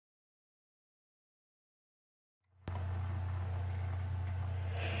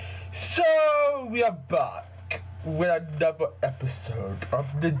we are back with another episode of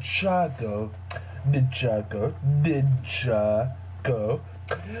Ninjago.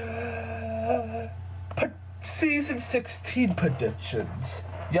 Season 16 predictions.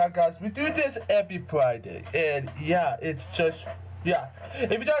 Yeah, guys, we do this every Friday, and yeah, it's just, yeah.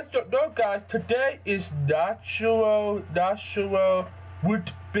 If you guys don't know, guys, today is Natural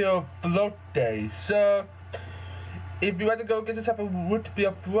Root Beer Float Day. So, if you want to go get yourself a root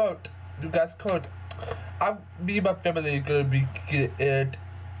beer float, you guys could. Me and my family are gonna be getting it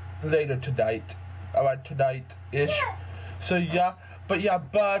later tonight, around tonight-ish. Yes. So yeah,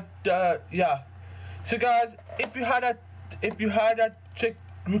 yeah. So guys, if you had a chick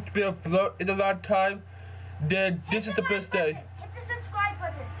root beer float in a long time, then this is the best day. Hit the subscribe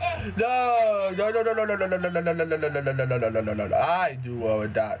button. No. I do all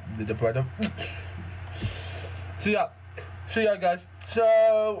of that, little brother. So yeah, guys.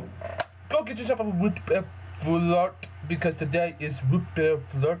 So go get yourself a root beer float because today is root beer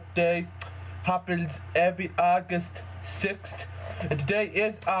float day. Happens every August 6th, and today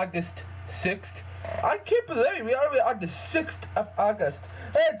is August 6th. I can't believe we are already on the 6th of August.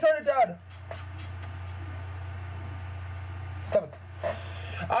 Hey, turn it down. Stop it.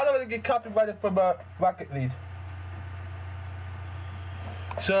 I don't want to get copyrighted from Rocket League.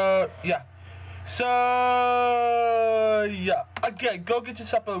 So yeah. Again, go get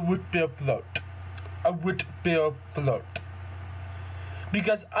yourself a root beer float.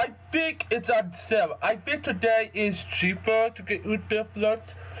 Because I think it's on sale. I think today is cheaper to get root beer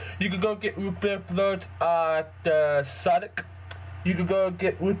floats. You can go get root beer floats at Sonic. You can go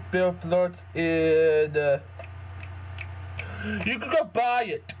get root beer floats in... you can go buy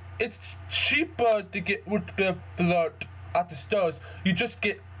it. It's cheaper to get root beer float at the stores. You just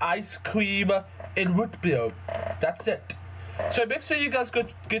get ice cream and root beer. That's it. So make sure you guys go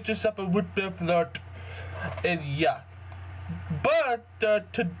get yourself a root beer float. And yeah. But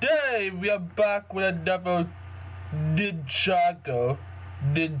today we are back with another Ninjago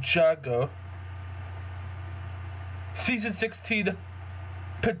Season 16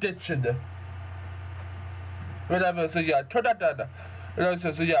 prediction. Whatever, so yeah, turn that down.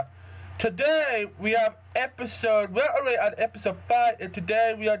 So yeah. Today we have we're already on episode 5, and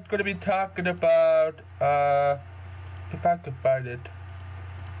today we are going to be talking about, if I can find it.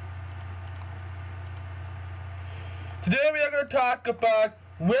 Today we are going to talk about,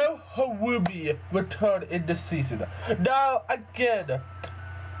 will Harumi return in this season? Now, again,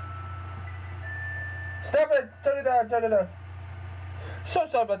 stop it, turn it down. So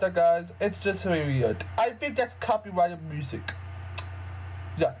sorry about that, guys, it's just very weird. I think that's copyrighted music.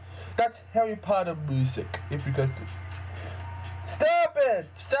 Yeah. That's Harry Potter music, if you guys do. Stop it!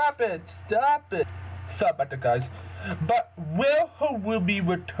 Sorry about that, guys. But will Harumi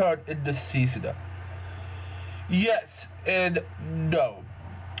return in this season? Yes and no.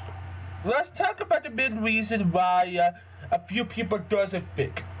 Let's talk about the main reason why a few people doesn't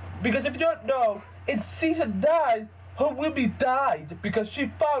think. Because if you don't know, in season 9, Harumi died because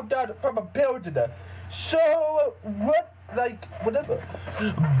she found out from a building. So, whatever.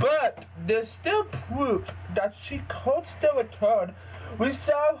 But there's still proof that she could still return. We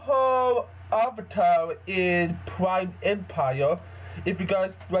saw her avatar in Prime Empire. If you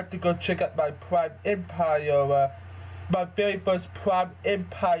guys want to go check out my Prime Empire, my very first Prime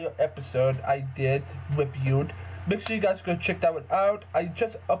Empire episode I did reviewed. Make sure you guys go check that one out. I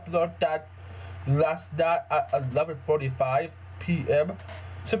just uploaded that last night at 11:45 p.m.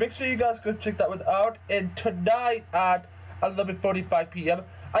 So make sure you guys go check that one out. And tonight at 11:45 p.m.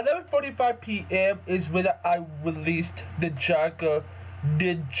 11:45 p.m. is when I released Ninjago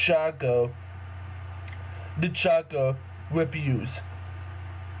reviews.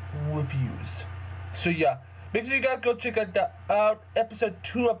 So yeah, make sure you guys go check that out. Episode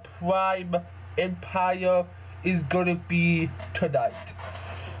 2 of Prime Empire is gonna be tonight.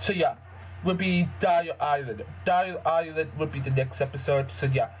 So yeah, will be Dial Island. Dial Island would be the next episode. So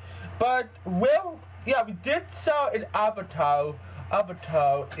yeah, but yeah, we did saw an avatar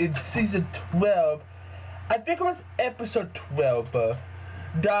in season 12. I think it was episode 12.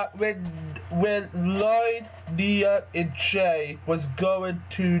 That when Lloyd, Nia, and Jay was going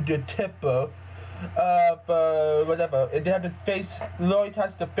to the temple of whatever, and they had to face, Lloyd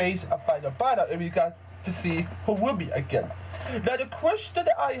has to face a final battle, and we got to see Harumi again. Now the question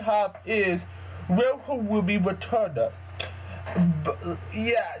that I have is, will Harumi return?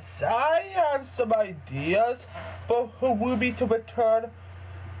 Yes, I have some ideas for Harumi to return,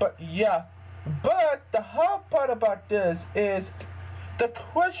 but yeah. But the hard part about this is the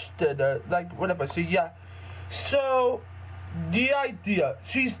question, whatever. So yeah, so the idea,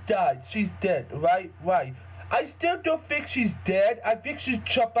 she's died, she's dead, right? Right. I still don't think she's dead. I think she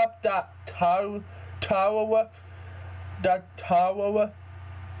chopped up that tower.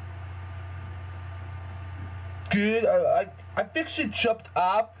 Good. I think she jumped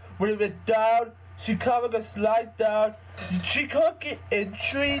up. When it went down, she kind of gonna slide down. She could get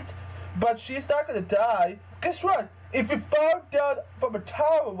injured, but she's not gonna die. Guess what? If you fall down from a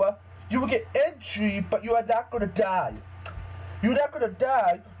tower, you will get injured, but you are not gonna die. You're not gonna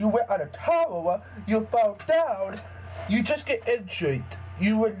die. You went on a tower, you fall down, you just get injured.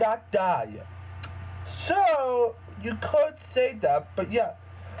 You will not die. So, you could say that, but yeah.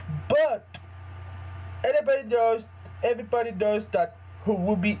 But, everybody knows that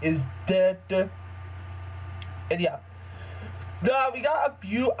Harumi is dead. And yeah. Now, we got a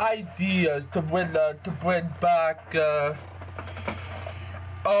few ideas to bring back,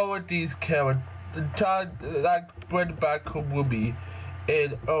 all of these characters. Like, bring back Harumi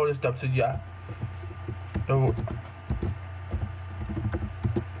and all this stuff, so yeah. Oh.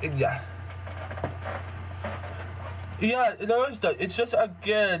 And yeah. Yeah, it's just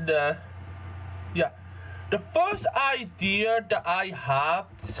again, yeah. The first idea that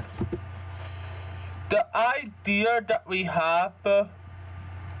we have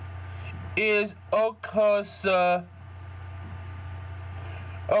is, of course, the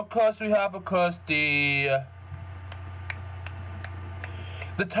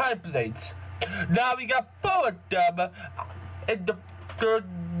time blades. Now we got four of them, and the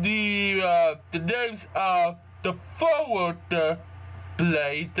names are the forward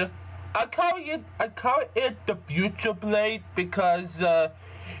blade. I call it the future blade because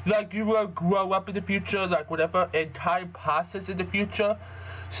like you will grow up in the future, like whatever, and time passes in the future.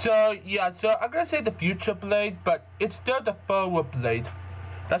 So yeah, so I'm gonna say the future blade, but it's still the forward blade.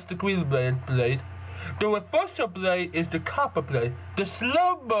 That's the green blade. The reversal blade is the copper blade. The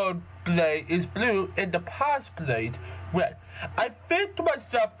slow-mo blade is blue, and the past blade red. I think to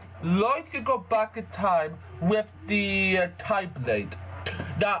myself, Lloyd can go back in time with the time blade.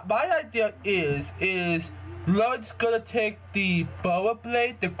 Now, my idea is Lloyd's gonna take the forward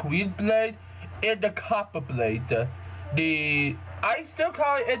blade, the green blade, and the copper blade. I still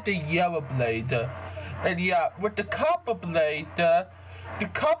call it the yellow blade. And yeah, with the copper blade, the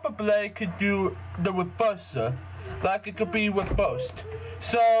copper blade could do the reverser, like it could be reversed.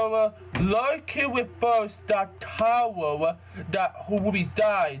 So Lloyd can reverse that tower that Harumi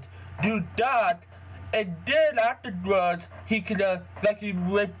died, do that, and then afterwards he can he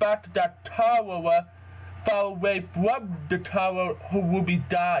went back to that tower far away from the tower Harumi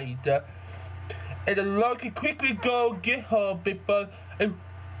died, and then Lloyd can quickly go get her before and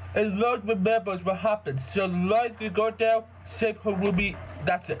Lloyd remembers what happened. So Lloyd can go down, save Harumi.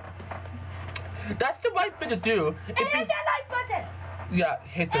 That's it. That's the right thing to do. And hit that like button. Yeah,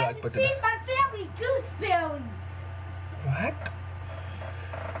 hit the like button. And feed my family gooseberries. What?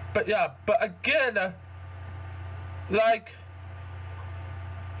 But yeah, but again, if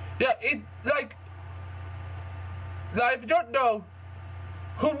you don't know,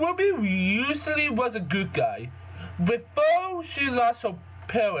 Harumi usually was a good guy. Before she lost her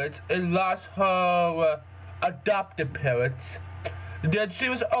parents and lost her adopted parents, then she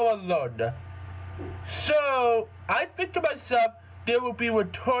was all alone. So I think to myself, they will be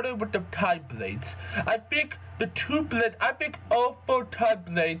returning with the time blades. I think all four time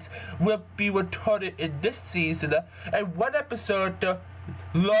blades will be returning in this season. And one episode,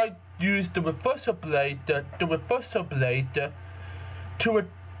 Lloyd used the reversal blade, to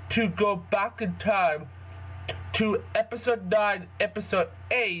go back in time to episode 9, episode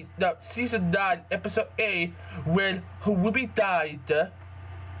 8, no, season 9, episode 8, when Harumi died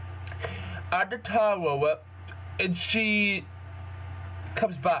at the tower, and she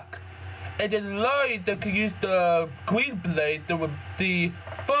comes back. And then Lloyd can use the green blade, the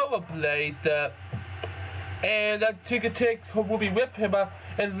forward blade, and he can take Harumi with him,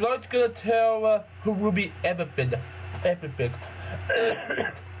 and Lloyd's gonna tell Harumi everything.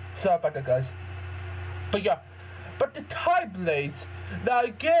 Sorry about that, guys. But yeah, but the time blades. Now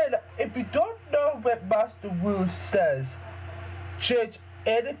again, if you don't know what Master Wu says, change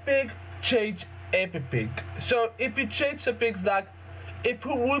anything, change everything. So if you change some things like, if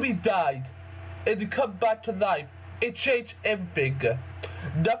Harumi died and he come back to life, it changed everything.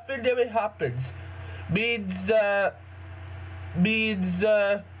 Nothing ever happens. Means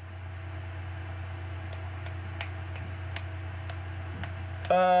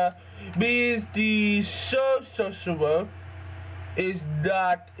the sorcerer is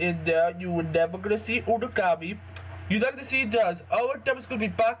not in there. You were never gonna see Unagami. You're not gonna see it does. All of them is gonna be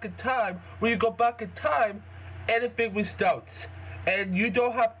back in time. When you go back in time, anything results, and you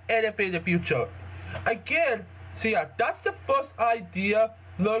don't have anything in the future. Again, so yeah, that's the first idea.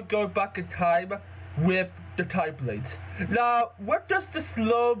 Lord going back in time with the time blades. Now, what does the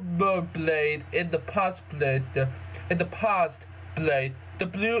slow-mo blade in the past blade, the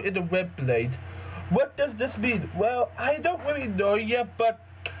blue in the red blade? What does this mean? Well, I don't really know yet, but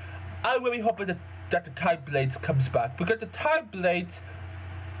I'm really hoping that the time blades comes back, because the time blades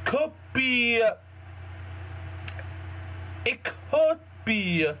could be. It could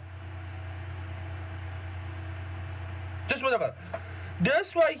be. Just whatever.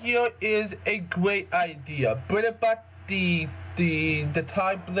 This right here is a great idea. Bring back the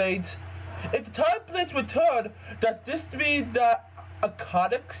time blades. If the time blades return, does this mean that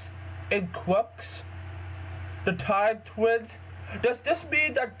Iconics and Crux, the time twins, does this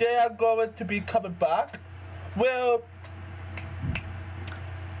mean that they are going to be coming back? Well,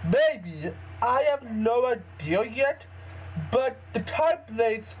 maybe. I have no idea yet. But the time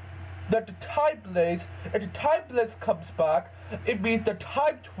blades, if the time blades comes back, it means the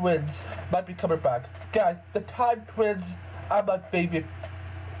time twins might be coming back. Guys, the time twins are my favorite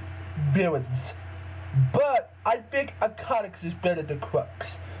villains. But I think Iconics is better than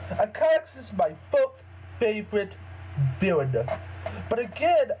Crux. Iconics is my fourth favorite villain. But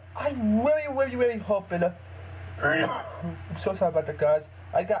again, I'm really hoping. I'm so sorry about that, guys.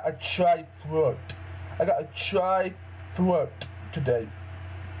 I got a dry throat. Today.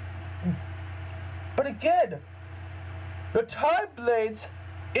 But again, the time blades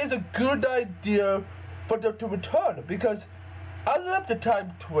is a good idea for them to return, because I love the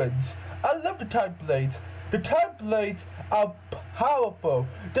time twins. I love the time blades. The time blades are powerful.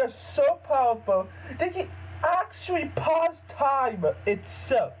 They're so powerful they can actually pause time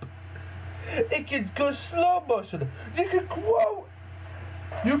itself. It can go slow motion. You can grow.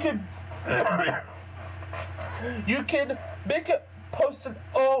 You can you can make a person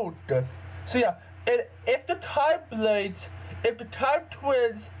old. So yeah, and if the time twins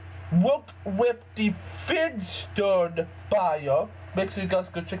work with the Finstone bio, make sure you guys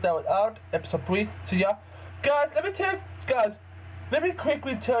go check that one out, episode 3. So yeah, guys, let me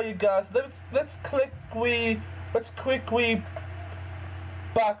quickly tell you guys, let's quickly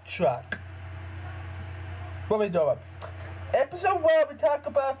backtrack. What we doing? Episode 1, we talk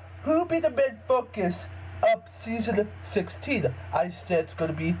about who be the main focus of season 16. I said it's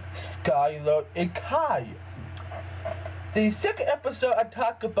gonna be Skylar and Kai. The second episode, I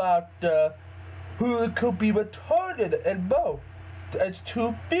talk about who could be returned and more. It's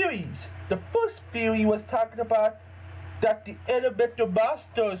 2 theories. The first theory was talking about that the elemental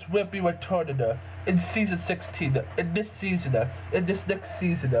masters will be returned in season 16, in this next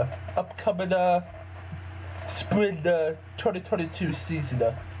season, upcoming spring 2022 season.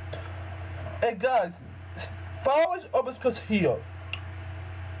 And guys, flowers almost cause heal.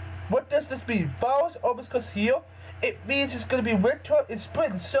 What does this mean? Flowers almost cause heal? It means it's gonna be winter and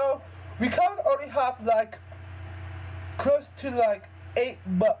spring, so we can't only have like close to like 8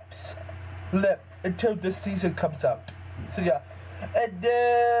 months left until this season comes out. So yeah, and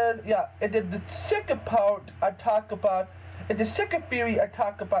then the second part I talk about, in the second theory I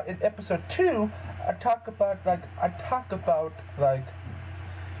talk about in episode 2, I talk about if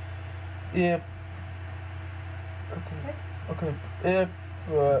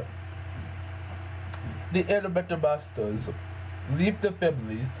the elemental masters leave the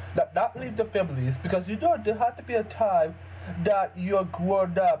families, not leave the families, because you know there has to be a time that you're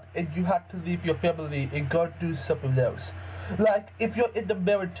grown up and you have to leave your family and go do something else. Like if you're in the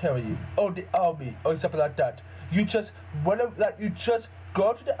military or the army or something like that, you just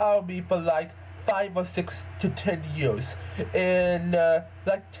go to the army for like 5 or 6 to 10 years, and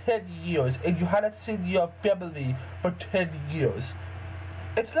like 10 years, and you haven't seen your family for 10 years.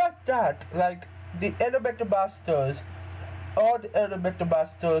 It's like that. Like the elemental masters, all the elemental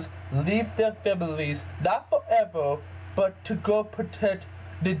masters leave their families not forever, but to go protect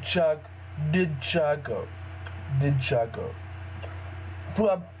Ninjago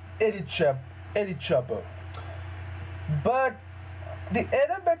from any trouble. But the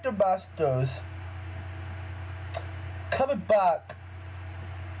elemental masters coming back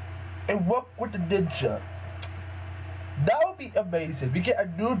and work with the ninja. That would be amazing. We get a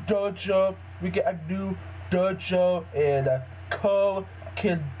new dojo. And Cole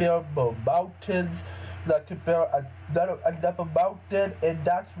can build more mountains. Like can build another mountain, and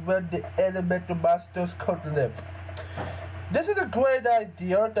that's where the elemental masters could live. This is a great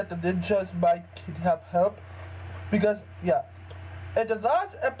idea that the ninjas might have help, because yeah, in the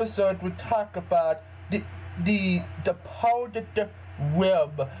last episode we talked about the power that the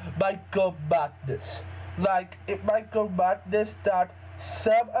realm might go madness. like it might go madness that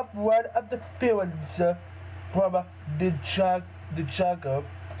some of one of the villains from Ninjago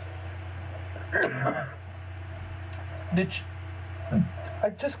I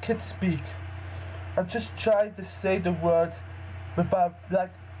just can't speak. I'm just trying to say the words without,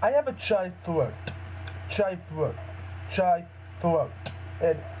 like, I have a dry throat. Dry throat. Dry throat.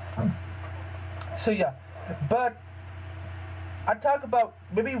 And so yeah, but I talk about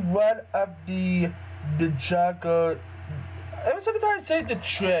maybe one of the Ninjago. Every single time I say the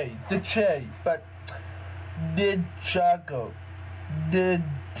tray, but Ninjago,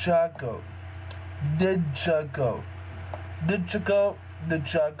 Ninjago, Ninjago, Ninjago,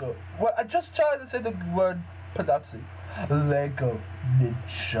 Ninjago. Well, I just tried to say the word pronouncing. Lego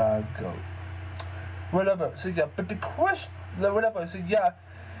Ninjago. Whatever. So yeah, but the question, whatever. So yeah,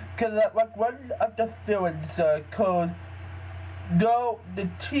 cause like one of the villains called No the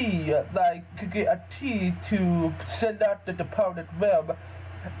T, like could get a T to send out the departed realm,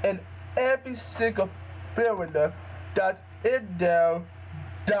 and every single villain that's in there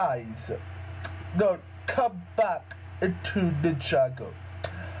dies. No, come back into Ninjago.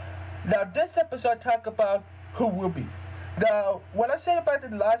 Now this episode I talk about Harumi. Now, when I said about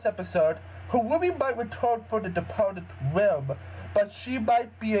the last episode, Harumi might return for the departed realm, but she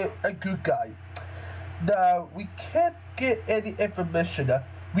might be a good guy. Now, we can't get any information.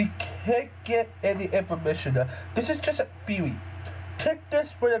 We can't get any information. This is just a theory. Take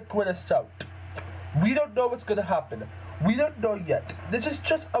this with a grain of salt. We don't know what's gonna happen. We don't know yet. This is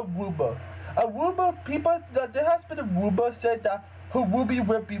just a rumor. A rumor, people, there has been a rumor saying that Harumi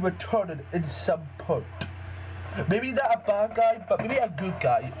will be returning in some point. Maybe not a bad guy, but maybe a good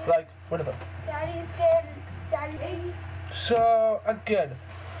guy. Like, whatever. Daddy's scared. Daddy. So, again,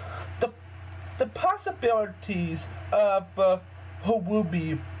 the possibilities of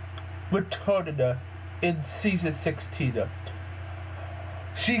Harumi returning in season 16.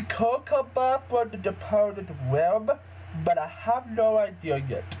 She could come back from the departed realm, but I have no idea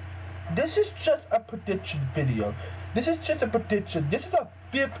yet. This is just a prediction video. This is just a prediction. This is a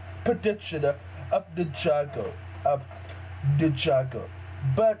fifth prediction of Ninjago. Ninjago.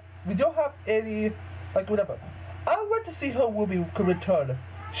 But we don't have any, like, whatever. I want to see her Harumi return.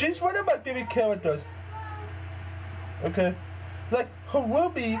 She's one of my favorite characters. Okay? Like,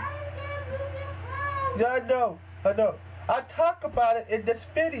 Harumi. Yeah, I know. I'll talk about it in this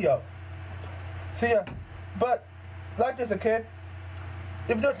video. So yeah. But, like this, okay?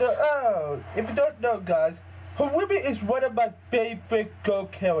 If you don't know, guys, Harumi is one of my favorite girl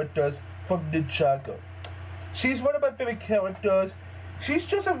characters from Ninjago. She's one of my favorite characters. She's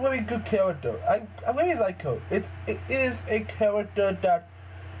just a really good character. I really like her. It is a character that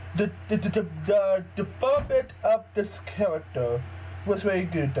the development of this character was very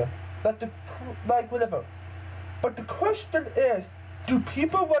good. Like whatever. But the question is, do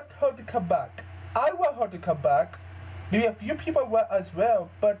people want her to come back? I want her to come back. Maybe a few people want as well,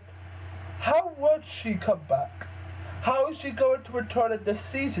 but how would she come back? How is she going to return in this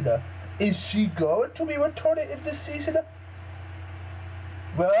season? Is she going to be returning in this season?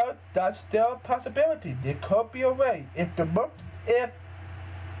 Well, that's still a possibility. There could be a way. If the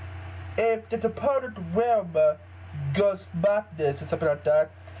departed realm goes madness or something like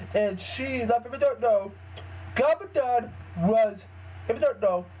that, and she, like, if you don't know, Gabadan was, if you don't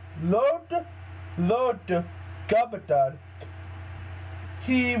know, Lord Gabadan,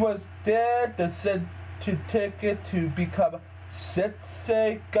 he was there to send to take it to become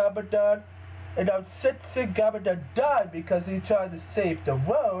Sensei Gabadan, and now Sensei Gabadan died because he tried to save the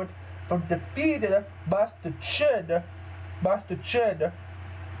world from defeating Master Chen,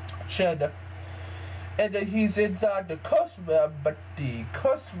 and then he's inside the curse realm, but the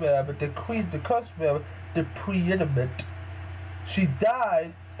curse realm, the preeminent, she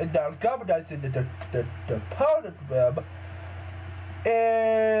died, and now Gabadan's in the powdered realm,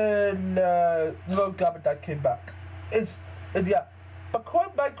 and Lord Gabadan came back. But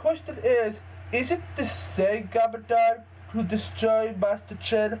my question is it the same Gabadan who destroyed Master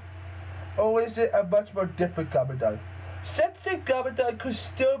Chen, or is it a much more different Gabadan? Sensei Gabadan could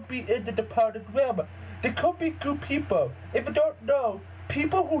still be in the departed realm. There could be good people. If you don't know,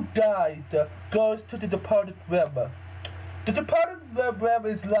 people who died goes to the departed realm. The departed realm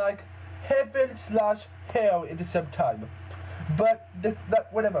is like heaven/hell at the same time. But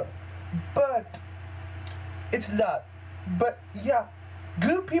whatever. But it's not. But yeah,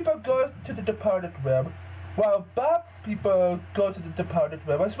 good people go to the departed realm, while bad people go to the departed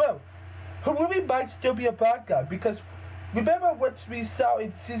realm as well. Harumi might still be a bad guy, because remember what we saw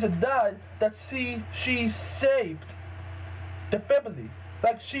in season 9, that she saved the family.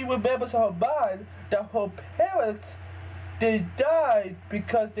 Like she remembers in her mind that her parents they died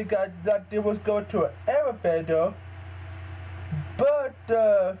because they got that they was going to an elevator. But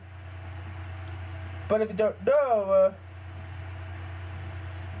but if you don't know,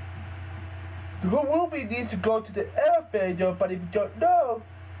 Harumi needs to go to the elevator. But if you don't know,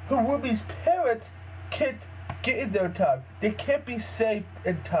 Harumi's parents can't get in there in time. They can't be saved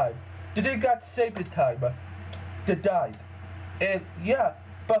in time. They got saved in time. They died. And yeah,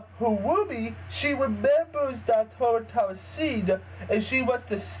 but Harumi, she remembers that whole entire scene and she wants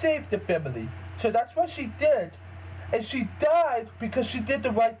to save the family. So that's what she did. And she died because she did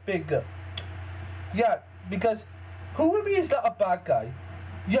the right thing. Yeah, because Harumi is not a bad guy.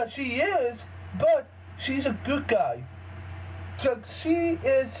 Yeah, she is, but she's a good guy. So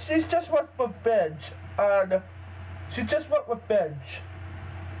she's just want revenge. And she just want revenge.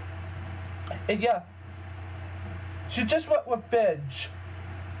 And yeah, she just want revenge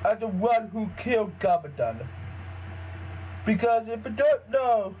on the one who killed Gamadan. Because if you don't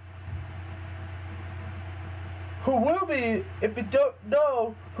know, Harumi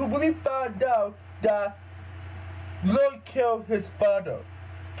found out that Lloyd killed his father.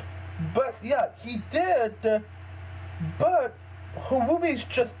 But yeah, he did, but Harumi's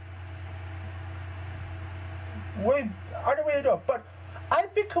just, wait, I don't really know, but I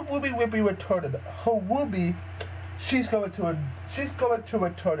think Harumi will be returning. Harumi, she's going to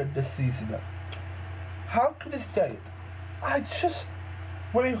return in this season. How could I say it? I just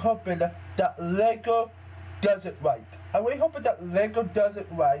really hoping that Lego does it right. I'm really hoping that Lego does it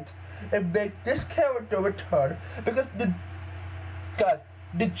right and make this character return, because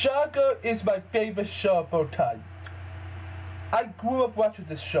Ninjago is my favorite show of all time. I grew up watching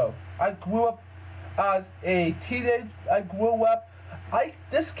this show. I grew up as a teenager.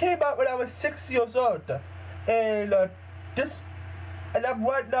 This came out when I was 6 years old, and I'm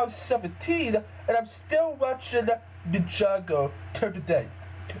right now 17, and I'm still watching Ninjago till today.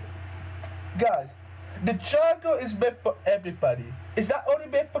 Guys, Ninjago is meant for everybody. It's not only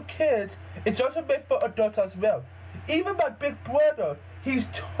meant for kids, it's also meant for adults as well. Even my big brother, he's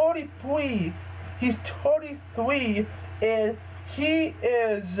 23. He's 23, and he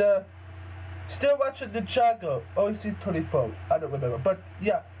is still watching Ninjago. Oh, he's 24. I don't remember, but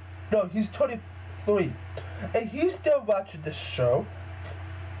yeah, no, he's 23, and he's still watching this show.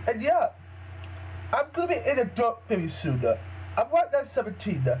 And yeah, I'm gonna be an adult very soon. I'm right now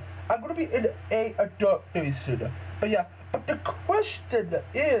 17. I'm gonna be an adult very soon. But yeah, but the question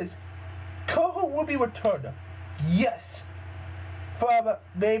is, could Harumi return? Yes. From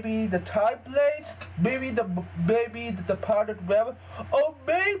maybe the Time Blade, maybe the departed realm, or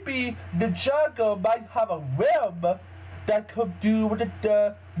maybe Ninjago might have a realm that could do with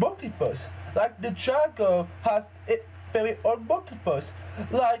the multiverse. Like Ninjago has its very own multiverse.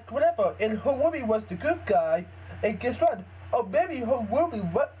 Like whatever, and Harumi was the good guy, and guess what? Or maybe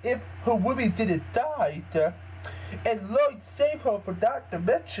Harumi, what if Harumi didn't die, and Lloyd saved her from that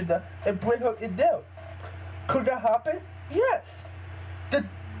dimension and bring her in there? Could that happen? Yes.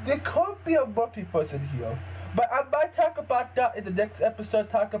 There could be a multiverse in here, but I might talk about that in the next episode.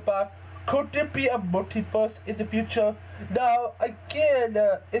 Talk about, could there be a multiverse in the future? Now, again,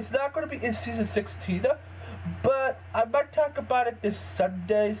 it's not going to be in season 16, but I might talk about it this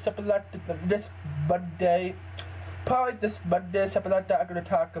Sunday, something like this Monday. Probably this Monday, something like that. I'm going to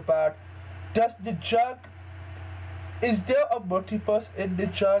talk about, is there a multiverse in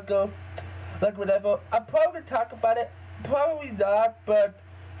Ninjago? Like whatever. I'm probably going to talk about it. Probably not, but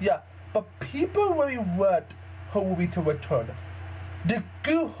yeah. But people really want Harumi to return. The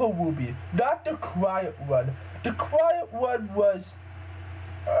good Harumi, not the quiet one. The quiet one was,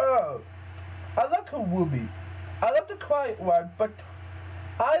 I like Harumi. I love the quiet one, but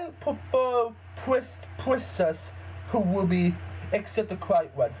I prefer Princess Harumi except the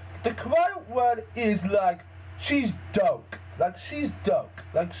quiet one. The quiet one is like, she's dark. Like she's dark.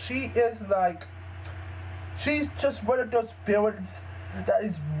 Like she is like, she's just one of those villains that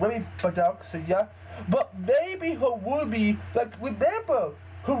is very dark, so yeah. But maybe Harumi, like remember,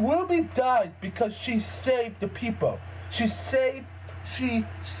 Harumi died because she saved the people. She saved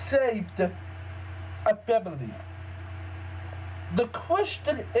a family. The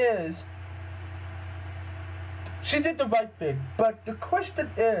question is, she did the right thing, but the question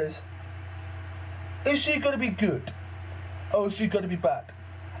is she gonna be good? Or is she gonna be bad?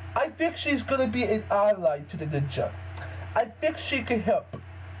 I think she's gonna be an ally to the ninja. I think she can help.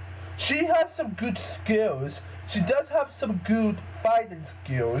 She has some good skills. She does have some good fighting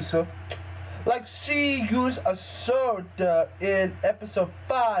skills. Like she used a sword in episode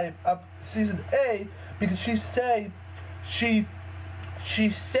 5 of season 8 because she said she she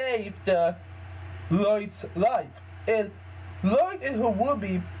saved Lloyd's life. And Lloyd and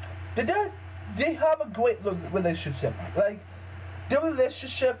Harumi, they have a great relationship. Like, their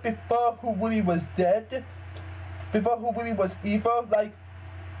relationship before Harumi was dead, before Harumi was evil, like,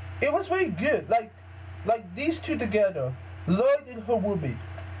 it was very good. Like these two together, Lloyd and Harumi.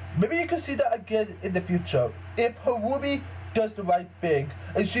 Maybe you can see that again in the future if Harumi does the right thing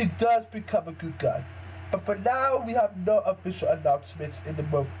and she does become a good guy. But for now, we have no official announcements in the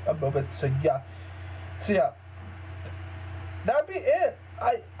moment. So yeah, that'll be it.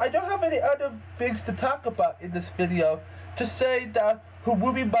 I don't have any other things to talk about in this video. To say that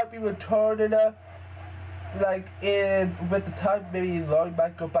Harumi might be returning, like with the time, maybe Lloyd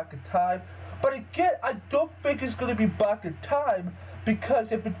might go back in time. But again, I don't think it's gonna be back in time,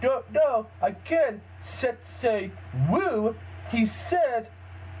 because if you don't know, again, Sensei Wu, he said,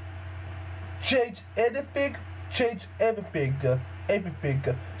 change anything, change everything.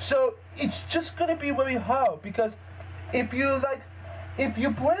 So it's just gonna be very hard, because if you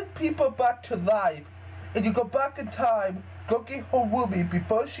bring people back to life and you go back in time, go get Harumi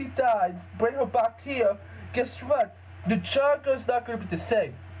before she died, bring her back here, guess what? The Ninjago's not gonna be the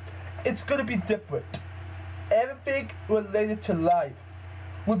same. It's gonna be different. Everything related to life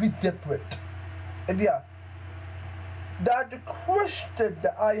will be different. And yeah. Now the question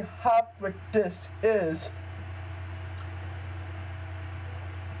that I have with this is,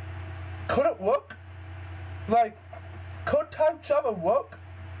 could it work? Like, could time travel work?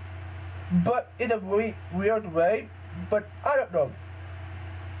 But in a very weird way. But I don't know.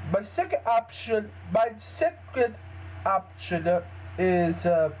 My second option is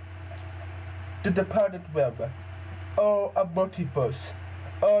the departed realm, or a multiverse,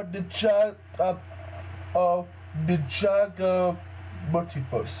 or the Ninjago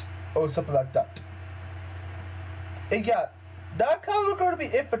multiverse, or something like that. And yeah, that's kind of going to be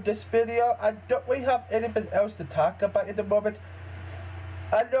it for this video. I don't really have anything else to talk about at the moment.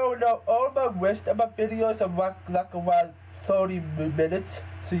 I know all my rest of my videos are like around 30 minutes.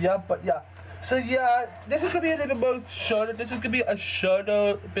 So yeah, this is gonna be a little bit more shorter. This is gonna be a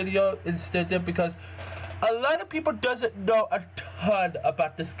shorter video instead, because a lot of people doesn't know a ton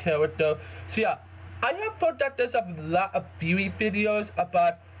about this character. So yeah, I have thought that there's a lot of viewing videos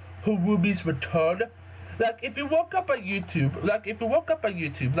about Harumi's return. Like if you woke up on YouTube,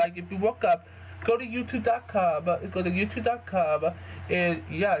 go to youtube.com, and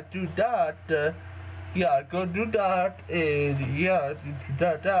yeah, do that. Yeah, go do that, and yeah, do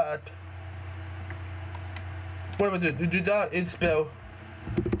that. What am I doing? Do that and spell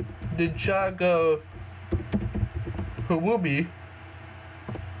Ninjago Harumi.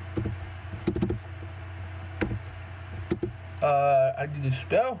 I need to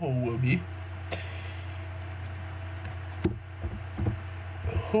spell Harumi.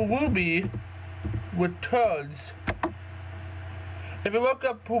 Harumi returns. If you look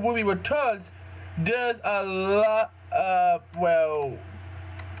up Harumi returns, there's a lot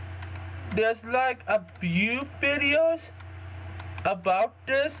there's like a few videos about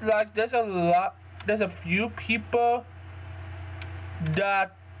this. Like there's a few people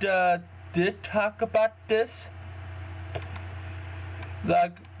that did talk about this,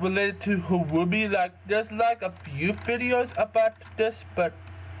 like related to Harumi. Like there's like a few videos about this, but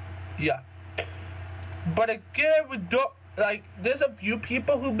yeah. But again, we don't, like, there's a few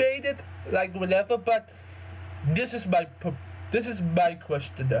people who made it, like whatever, but this is my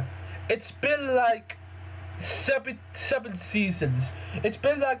question. It's been like seven seasons. It's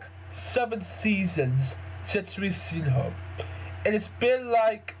been like 7 seasons since we've seen her. And it's been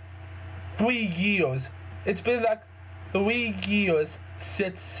like 3 years. It's been like 3 years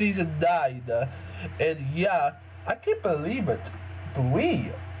since season 9. And yeah, I can't believe it.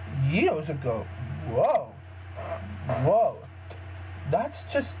 3 years ago. Whoa. That's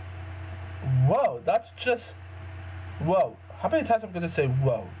just whoa. How many times I'm gonna say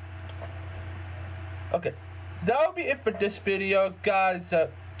whoa? Okay, that'll be it for this video, guys.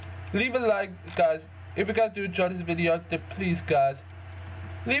 Leave a like, guys. If you guys do enjoy this video, then please, guys,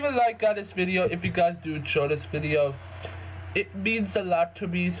 leave a like on this video. If you guys do enjoy this video, it means a lot to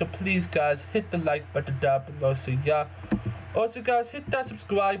me. So please, guys, hit the like button down below. So yeah. Also, guys, hit that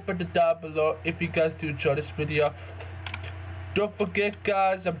subscribe button down below if you guys do enjoy this video. Don't forget,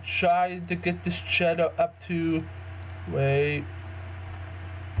 guys, I'm trying to get this channel up to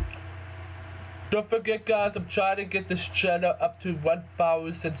Don't forget, guys, I'm trying to get this channel up to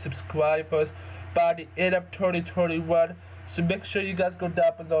 1,000 subscribers by the end of 2021. So make sure you guys go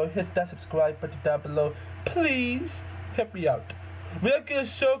down below, hit that subscribe button down below. Please help me out. We're getting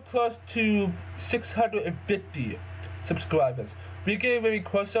so close to 650 subscribers. We're getting very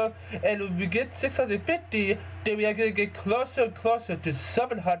closer, and when we get 650, then we are gonna get closer and closer to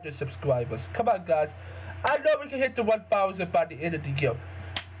 700 subscribers. Come on, guys. I know we can hit the 1,000 by the end of the year.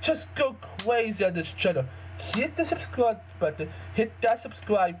 Just go crazy on this channel. Hit the subscribe button, hit that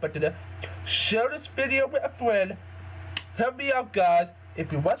subscribe button, share this video with a friend. Help me out, guys.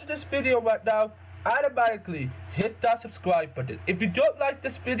 If you're watching this video right now, automatically hit that subscribe button. If you don't like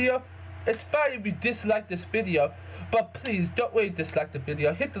this video, it's fine if you dislike this video, but please don't wait to dislike the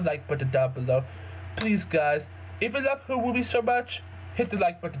video. Hit the like button down below. Please, guys, if you love Harumi so much, hit the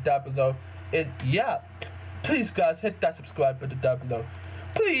like button down below. And yeah, please, guys, hit that subscribe button down below.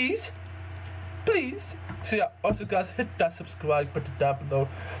 Please. So yeah, also, guys, hit that subscribe button down below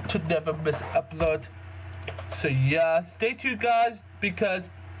to never miss an upload. So yeah, stay tuned, guys, because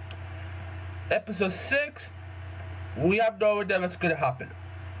episode 6, we have no idea what's gonna happen.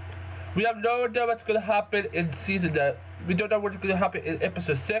 We have no idea what's gonna happen in season that. We don't know what's gonna happen in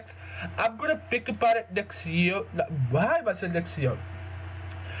episode 6. I'm gonna think about it next year. Why am I saying next year?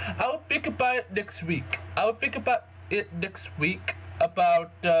 I'll think about it next week. I'll think about it next week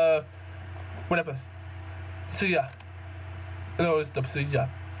about whatever. So yeah. So yeah.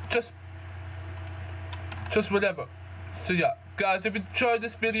 Just whatever. So yeah, guys, if you enjoyed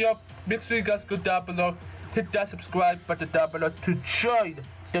this video, make sure you guys go down below, hit that subscribe button down below to join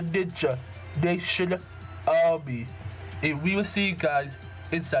the Ninja Nation Army. And we will see you guys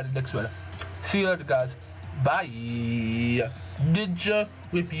inside the next one. See you later, guys. Bye. Ninja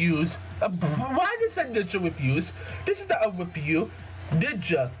reviews. Why does that Ninja reviews? This is not a review.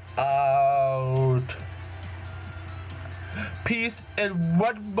 Ninja out. Peace. And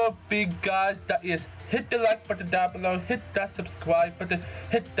one more thing, guys, that is, hit the like button down below, hit that subscribe button,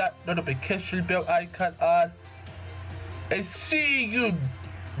 hit that notification bell icon on, and see you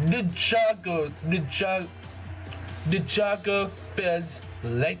Ninjago fans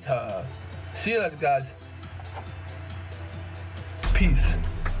later. See you later, guys. Peace.